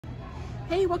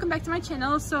Hey, welcome back to my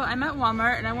channel. So I'm at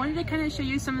Walmart and I wanted to kind of show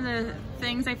you some of the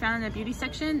things I found in the beauty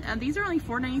section. These are only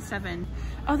 $4.97.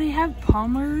 Oh, they have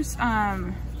Palmer's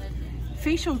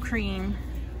facial cream.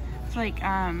 It's like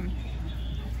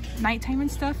nighttime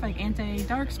and stuff, like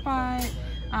anti-dark spot,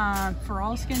 for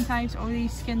all skin types, oily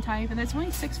skin type, and it's only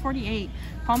 $6.48.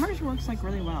 Palmer's works like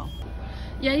really well.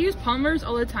 Yeah, I use Palmer's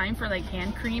all the time for like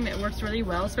hand cream. It works really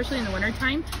well, especially in the winter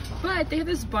time. But they have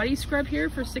this body scrub here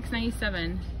for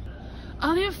 $6.97.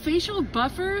 Oh, they have facial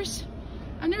buffers.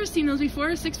 I've never seen those before.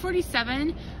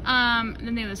 $6.47.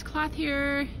 Then they have this cloth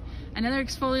here, another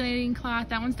exfoliating cloth.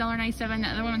 That one's $1.97. The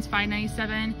other one's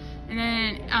 $5.97. And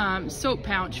then soap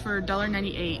pouch for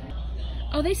 $1.98.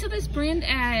 Oh, they sell this brand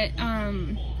at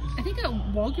I think at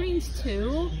Walgreens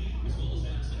too.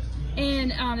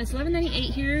 And it's $11.98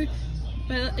 here.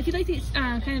 But if you like these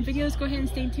kind of videos, go ahead and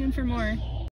stay tuned for more.